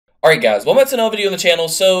Alright guys, welcome back to another video on the channel.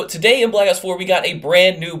 So today in Black Ops 4 we got a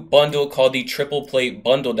brand new bundle called the Triple Play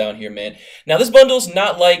bundle down here, man. Now this bundle's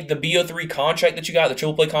not like the BO3 contract that you got, the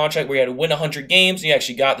Triple Play contract where you had to win 100 games and you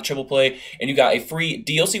actually got the Triple Play and you got a free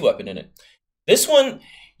DLC weapon in it. This one,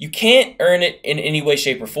 you can't earn it in any way,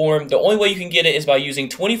 shape, or form. The only way you can get it is by using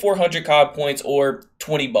 2,400 COD points or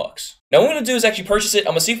 20 bucks. Now what I'm going to do is actually purchase it.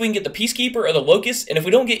 I'm going to see if we can get the Peacekeeper or the Locust, and if we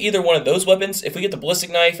don't get either one of those weapons, if we get the Ballistic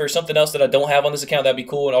Knife or something else that I don't have on this account, that'd be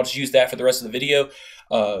cool, and I'll just use that for the rest of the video.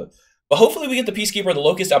 But hopefully we get the Peacekeeper or the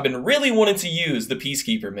Locust. I've been really wanting to use the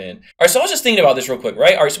Peacekeeper, man. Alright, so I was just thinking about this real quick,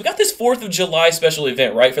 right? Alright, so we got this 4th of July special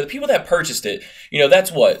event, right? For the people that purchased it, you know,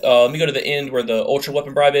 that's what? Let me go to the end where the Ultra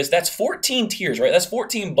Weapon Bribe is. That's 14 tiers, right? That's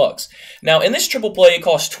 14 bucks. Now, in this Triple Play, it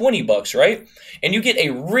costs 20 bucks, right? And you get a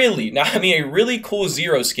really cool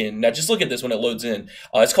Zero skin. Now, just look at this when it loads in.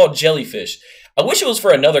 It's called Jellyfish. I wish it was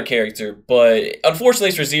for another character, but unfortunately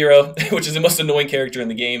it's for Zero, which is the most annoying character in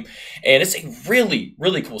the game. And it's a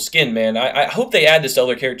really cool skin, man. I hope they add this to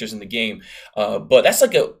other characters in the game. But that's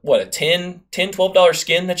like a $10, $12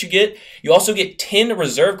 skin that you get. You also get 10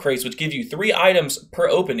 reserve crates, which give you 3 items per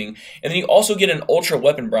opening. And then you also get an Ultra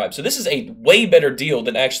Weapon Bribe. So this is a way better deal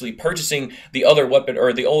than actually purchasing the other weapon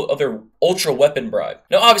or the other Ultra Weapon Bribe.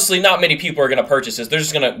 Now, obviously, not many people are going to purchase this. They're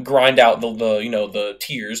just going to grind out the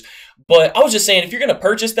tiers. But I was just saying, if you're going to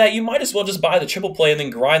purchase that, you might as well just buy the Triple Play and then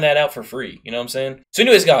grind that out for free. You know what I'm saying? So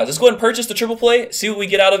anyways, guys, let's go ahead and purchase the Triple Play, see what we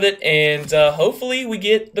get out of it, and hopefully we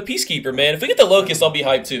get the Peacekeeper, man. If we get the Locust, I'll be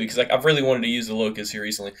hyped too, because I've really wanted to use the Locust here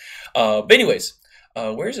recently. But anyways,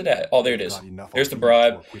 where's it at? Oh, there it is. There's the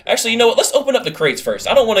bribe. Actually, you know what? Let's open up the crates first.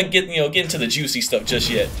 I don't want to get into the juicy stuff just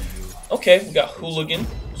yet. Okay, we got Hooligan.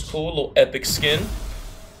 It's cool. A little epic skin.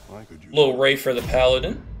 Little Ray for the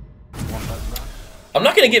Paladin. I'm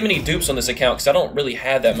not going to get many dupes on this account because I don't really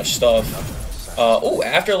have that much stuff. Oh,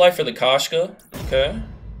 Afterlife for the Koshka. Okay.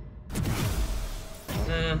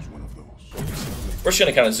 We're just going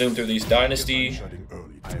to kind of zoom through these. Dynasty.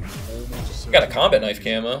 We got a combat knife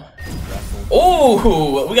camo.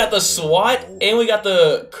 Oh, we got the SWAT and we got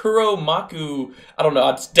the Kuromaku. I don't know.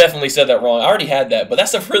 I definitely said that wrong. I already had that, but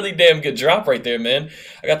that's a really damn good drop right there, man.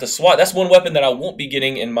 I got the SWAT. That's one weapon that I won't be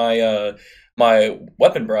getting in my my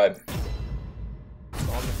weapon bribe.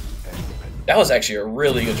 That was actually a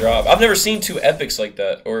really good drop. I've never seen 2 epics like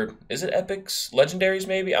that. Or is it epics? Legendaries,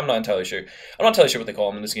 maybe? I'm not entirely sure. I'm not entirely sure what they call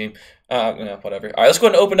them in this game. Whatever. Alright, let's go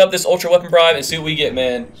ahead and open up this Ultra Weapon Bribe and see what we get,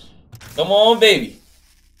 man. Come on, baby.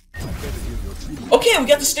 Okay, we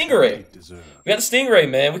got the Stingray. We got the Stingray,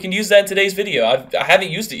 man. We can use that in today's video. I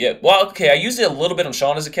haven't used it yet. Well, okay, I used it a little bit on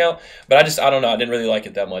Shauna's account, but I don't know. I didn't really like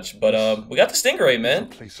it that much. But we got the Stingray, man.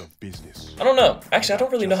 I don't know. Actually, I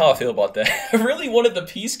don't really know how I feel about that. I really wanted the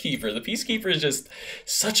Peacekeeper. The Peacekeeper is just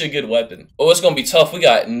such a good weapon. Oh, it's gonna be tough. We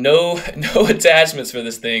got no attachments for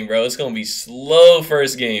this thing, bro. It's gonna be slow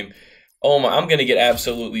first game. Oh my, I'm gonna get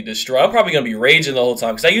absolutely destroyed. I'm probably gonna be raging the whole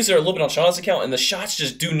time because I used it a little bit on Shauna's account and the shots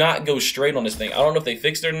just do not go straight on this thing. I don't know if they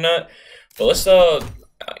fixed it or not. But let's, you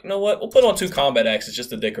know what? We'll put on 2 combat axes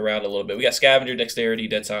just to dick around a little bit. We got Scavenger, Dexterity,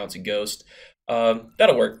 Dead Silence, and Ghost.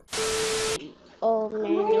 That'll work. Oh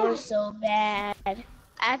man, you're so bad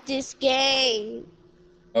at this game.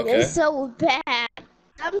 Okay. You're so bad.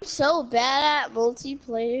 I'm so bad at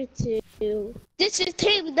multiplayer too. This is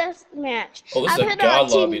Team Deathmatch. Oh, this is a god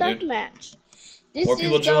lobby, dude. This More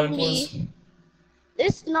people is join, please.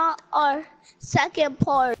 This is not our second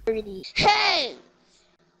party. Hey!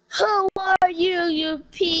 Who are you, you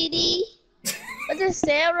PD? With the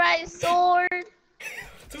samurai sword?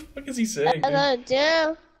 What the fuck is he saying? What am I gonna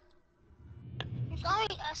do? There's only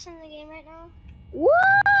us in the game right now. What?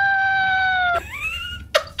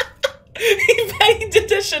 He did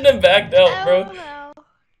that shit and backed out, bro. Oh no.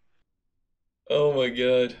 Oh my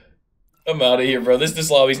god. I'm out of here, bro.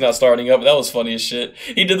 This lobby's not starting up. That was funny as shit.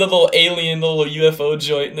 He did the little alien, the little UFO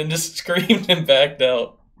joint, and then just screamed and backed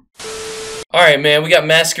out. Alright, man, we got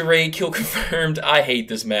Masquerade, kill confirmed. I hate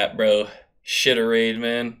this map, bro. Shitterade,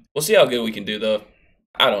 man. We'll see how good we can do, though.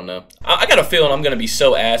 I don't know. I got a feeling I'm going to be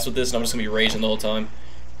so ass with this, and I'm just going to be raging the whole time.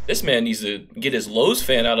 This man needs to get his Lowe's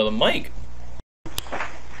fan out of the mic.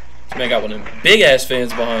 This man got one of them big-ass fans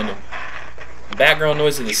behind him. Background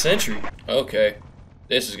noise of the century. Okay.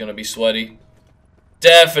 This is going to be sweaty.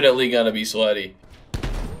 Definitely going to be sweaty.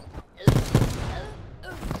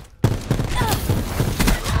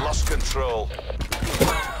 Control.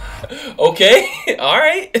 Okay,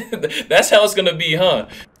 alright. That's how it's gonna be, huh?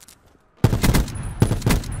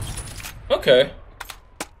 Okay.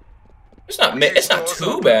 It's not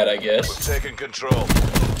too bad, I guess. We're taking control.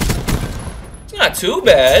 It's not too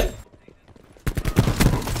bad.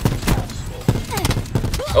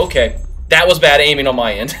 Okay. That was bad aiming on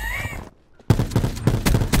my end.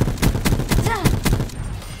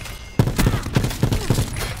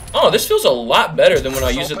 Oh, this feels a lot better than when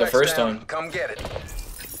I used it the first time. Come get it.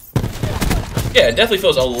 Yeah, it definitely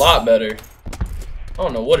feels a lot better. I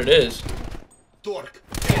don't know what it is.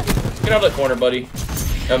 Get out of the corner, buddy.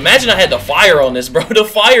 Now, imagine I had the fire on this, bro. The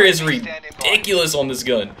fire is ridiculous on this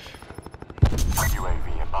gun.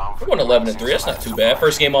 We're going 11-3. That's not too bad.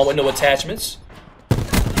 First game on with no attachments.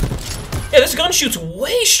 Yeah, this gun shoots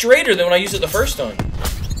way straighter than when I used it the first time.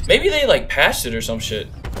 Maybe they, like, patched it or some shit.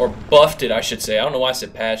 Or buffed it, I should say. I don't know why I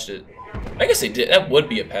said patched it. I guess they did. That would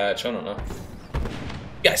be a patch. I don't know.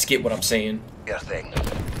 You guys get what I'm saying. Got a thing.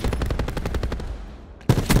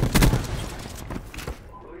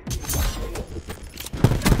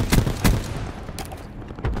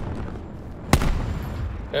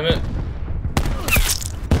 Damn it.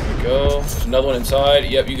 There we go. There's another one inside.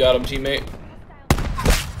 Yep, you got him, teammate.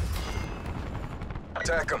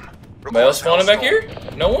 Attack him. Anybody else spawning back here?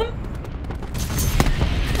 No one?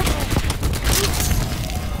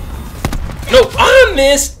 No, I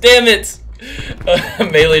missed! Damn it!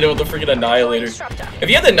 Melee with the freaking Annihilator. If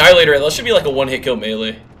you have the Annihilator, that should be like a one-hit kill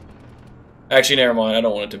melee. Actually, never mind. I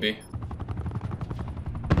don't want it to be.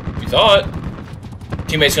 You thought.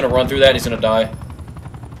 Teammate's gonna run through that and he's gonna die.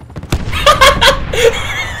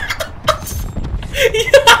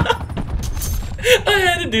 Yeah. I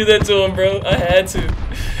had to do that to him, bro. I had to.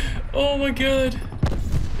 Oh my god.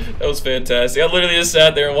 That was fantastic. I literally just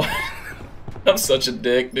sat there and watched. I'm such a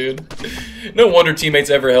dick, dude. No wonder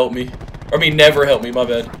teammates ever help me. Or I mean, never help me, my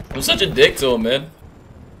bad. I'm such a dick to him, man.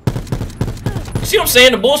 You see what I'm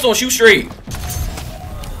saying? The bullets don't shoot straight.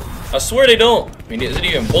 I swear they don't. I mean, is it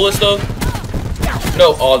even bullets, though?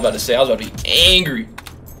 No, oh, I was about to say. I was about to be angry.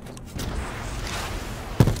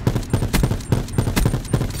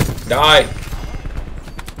 Die.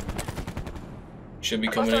 Should be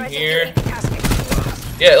coming in here.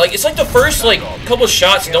 Yeah, like it's like the first like couple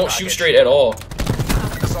shots don't shoot straight at all.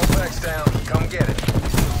 Down. Come get it.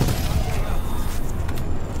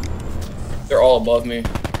 They're all above me.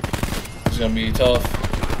 It's gonna be tough.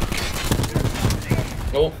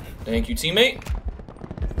 Oh, thank you, teammate.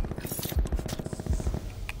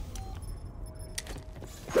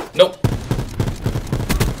 Nope.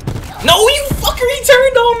 No, you fucker! He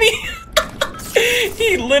turned on me.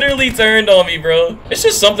 He literally turned on me, bro. It's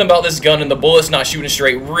just something about this gun and the bullets not shooting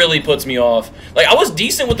straight really puts me off. Like, I was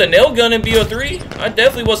decent with the nail gun in BO3. I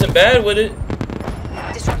definitely wasn't bad with it.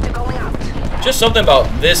 Disruptor going out. Just something about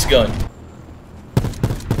this gun.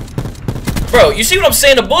 Bro, you see what I'm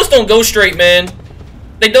saying? The bullets don't go straight, man.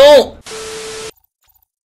 They don't.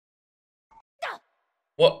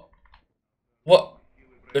 What? What?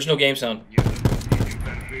 There's no game sound.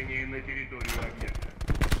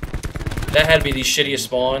 That had to be the shittiest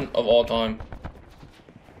spawn of all time.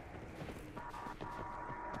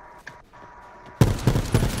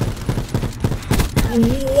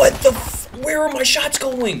 What the f- Where are my shots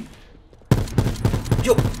going?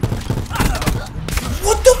 Yo.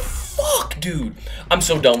 What the fuck, dude? I'm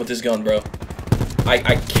so done with this gun, bro.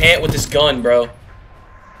 I can't with this gun, bro.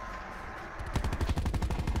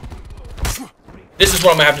 This is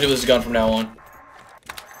what I'm gonna have to do with this gun from now on.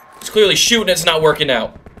 It's clearly shooting, it's not working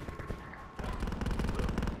out.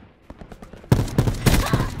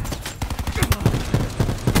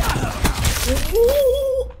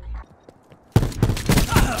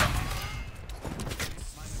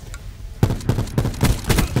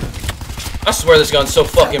 I swear this gun's so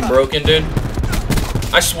fucking broken, dude.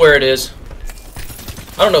 I swear it is.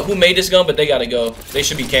 I don't know who made this gun, but they gotta go. They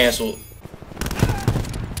should be canceled.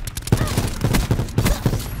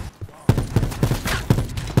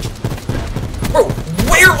 Bro,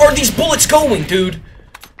 where are these bullets going, dude?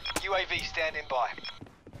 UAV standing by.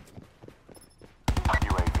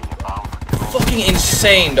 Fucking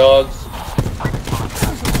insane, dog.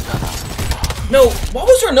 No, why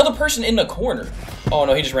was there another person in the corner? Oh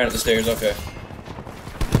no, he just ran up the stairs, okay.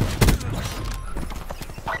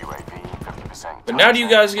 But now do you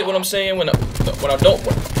guys get what I'm saying when I don't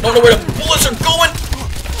know where the bullets are going?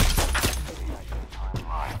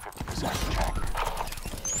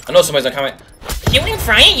 I know somebody's gonna comment. You ain't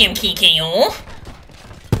frying him, TKO.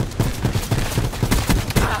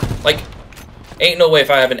 Like, ain't no way if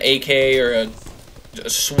I have an AK or a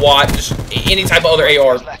SWAT, just any type of other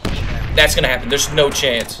AR, that's gonna happen. There's no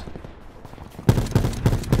chance.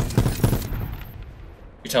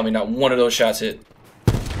 You're telling me not one of those shots hit.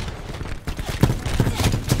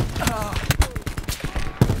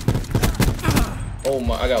 Oh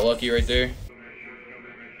my, I got lucky right there.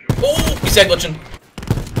 Oh, he's head glitching.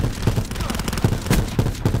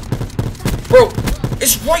 Bro,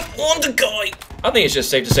 it's right on the guy. I think it's just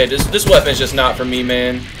safe to say this weapon's just not for me,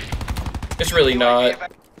 man. It's really not.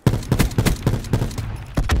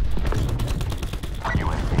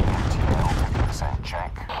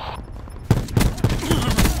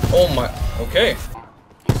 Oh my. Okay.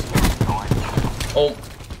 Oh.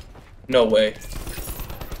 No way.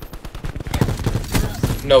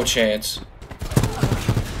 No chance.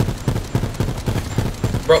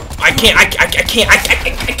 Bro, I can't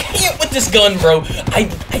with this gun, bro. I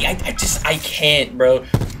can't, bro.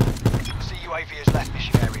 See UAV has left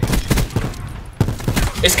mission area.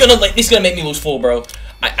 It's gonna make me lose full, bro.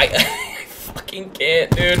 I fucking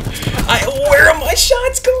can't, dude. Where are my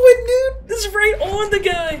shots going, dude? This is right on the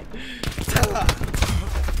guy.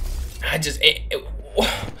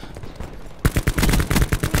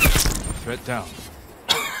 Threat down.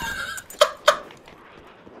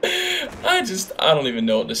 I don't even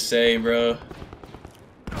know what to say, bro.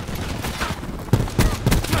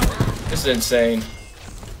 This is insane.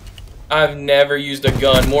 I've never used a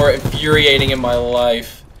gun more infuriating in my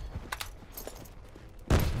life.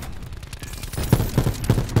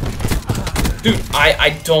 Dude,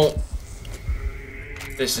 I don't...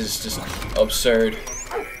 This is just absurd.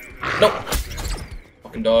 Nope.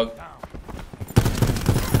 Fucking dog.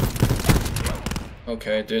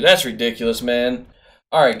 Okay, dude, that's ridiculous, man.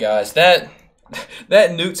 Alright, guys, that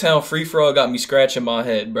Nuketown free-for-all got me scratching my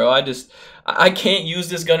head, bro. I can't use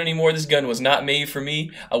this gun anymore. This gun was not made for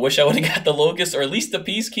me. I wish I would have got the Locust or at least the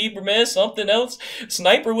Peacekeeper, man. Something else.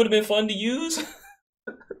 Sniper would have been fun to use.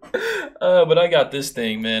 But I got this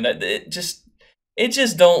thing, man. It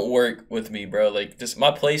just don't work with me, bro. Like, just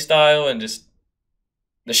my play style and just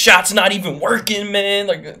the shot's not even working, man.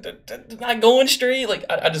 Like, they're not going straight. Like,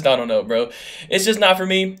 I don't know, bro. It's just not for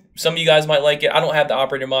me. Some of you guys might like it. I don't have the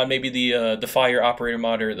operator mod. Maybe the fire operator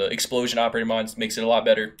mod or the explosion operator mod makes it a lot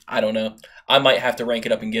better. I don't know. I might have to rank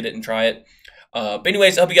it up and get it and try it. But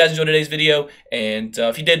anyways, I hope you guys enjoyed today's video. And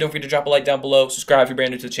if you did, don't forget to drop a like down below. Subscribe if you're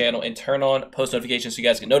brand new to the channel. And turn on post notifications so you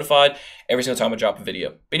guys get notified every single time I drop a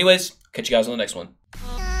video. But anyways, catch you guys on the next one.